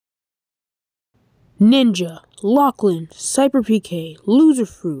Ninja, Lachlan, Cyber PK, Loser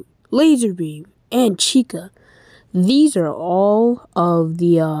Fruit, Laser Beam, and Chica. These are all of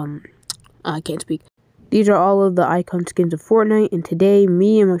the, I can't speak. These are all of the icon skins of Fortnite, and today,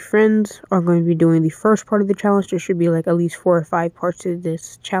 me and my friends are going to be doing the first part of the challenge. There should be like at least 4 or 5 parts to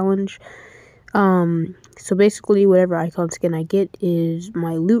this challenge. So basically, whatever icon skin I get is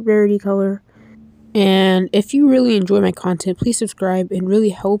my loot rarity color. And if you really enjoy my content, please subscribe. It really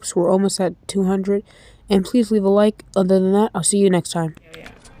helps. We're almost at 200. And please leave a like. Other than that, I'll see you next time.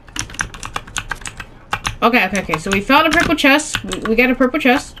 Okay. So we found a purple chest. We got a purple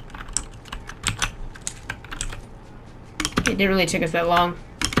chest. It didn't really take us that long.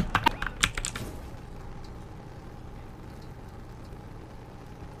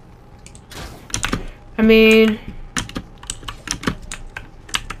 I mean...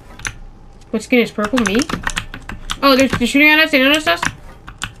 What skin is purple? Me? Oh, they're shooting at us. They noticed us.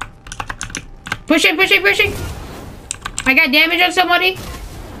 Pushing! I got damage on somebody.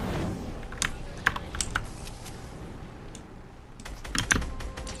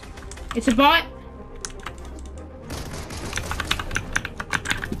 It's a bot.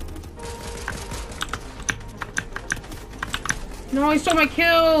 No, he stole my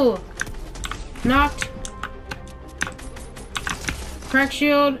kill. Knocked. Crack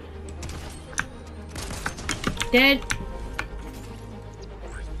shield. Dead.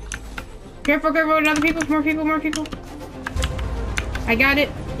 Careful, another people, more people. I got it.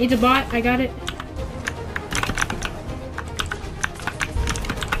 It's a bot, I got it.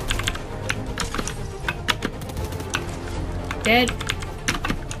 Dead.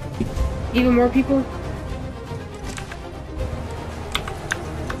 Even more people.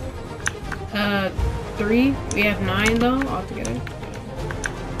 3. We have 9 though, altogether.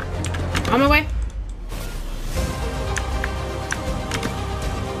 On my way.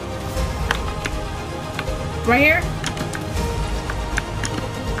 Right here.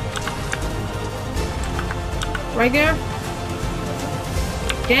 Right there.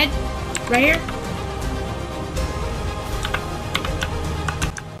 Dead. Right here.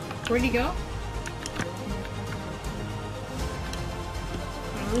 Where'd he go?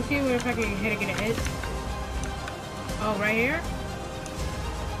 Let's see if I can get a hit. Oh, right here.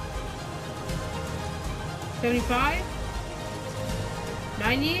 75.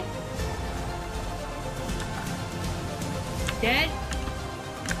 90. Dead?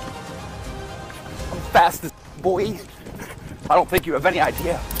 I'm fast as boy. I don't think you have any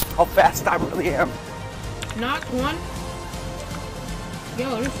idea how fast I really am. Knocked 1.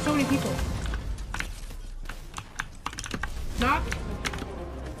 Yo, there's so many people. Knocked.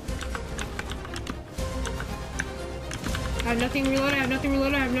 I have nothing reloaded, I have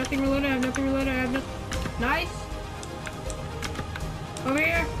nothing reloaded. Nice. Over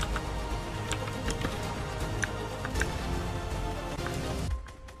here.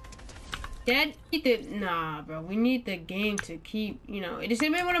 Dead? Nah, bro. We need the game to keep, you know. Does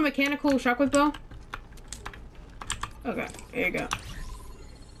anybody want a mechanical shockwave bow? Okay, there you go.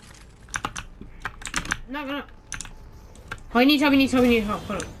 No. Oh, he needs help,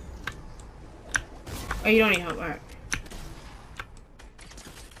 Hold on. Oh, you don't need help, alright.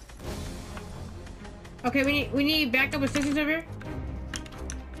 Okay, we need backup assistance over here.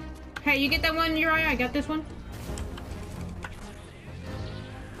 Hey, you get that one, Uriah? I got this one.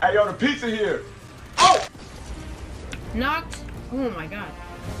 Hey, yo, the pizza here. Oh! Knocked. Oh my god.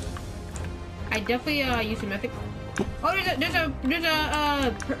 I definitely used a method. Oh, there's a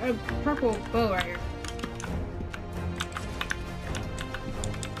purple bow right here.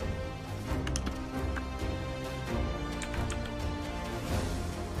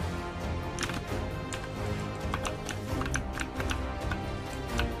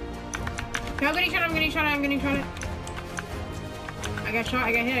 Okay, I'm getting shot. I got shot,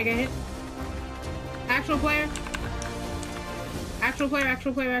 I got hit. Actual player.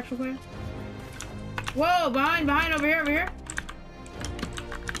 Whoa, behind, over here.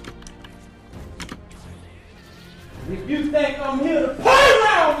 If you think I'm here to play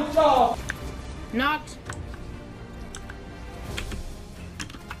around with y'all. Knocked.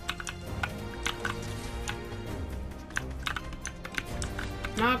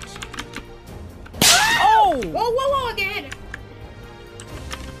 Oh! Whoa, I get hit.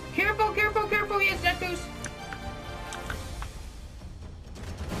 Careful, he has death boost.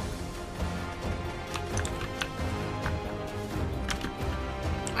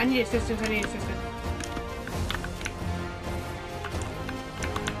 I need assistance.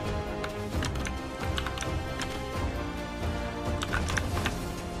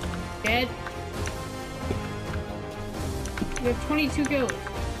 Dead. We have 22 kills.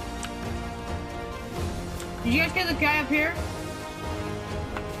 Did you guys get the guy up here?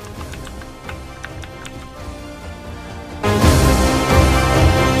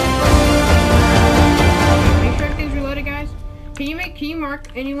 Make sure everything's reloaded, guys. Can you mark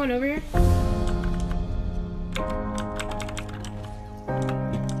anyone over here?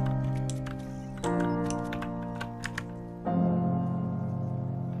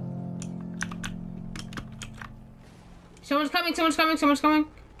 Someone's coming.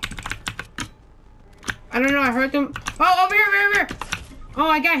 I don't know, I heard them. Oh, over here. Oh,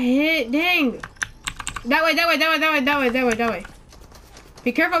 I got hit, dang. That way.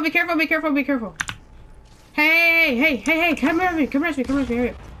 Be careful. Hey, come arrest me, hurry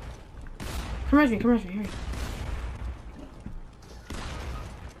up. Come arrest me, hurry up.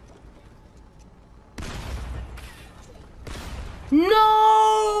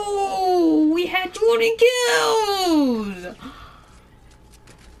 No! We had 20 kills!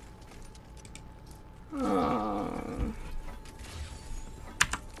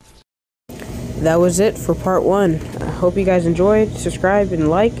 That was it for part 1. I hope you guys enjoyed. Subscribe and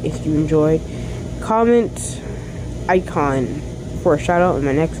like if you enjoyed. Comment icon for a shout out in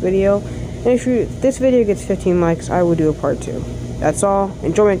my next video. And if this video gets 15 likes, I will do a part 2. That's all.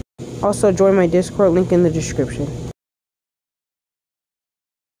 Also join my Discord, link in the description.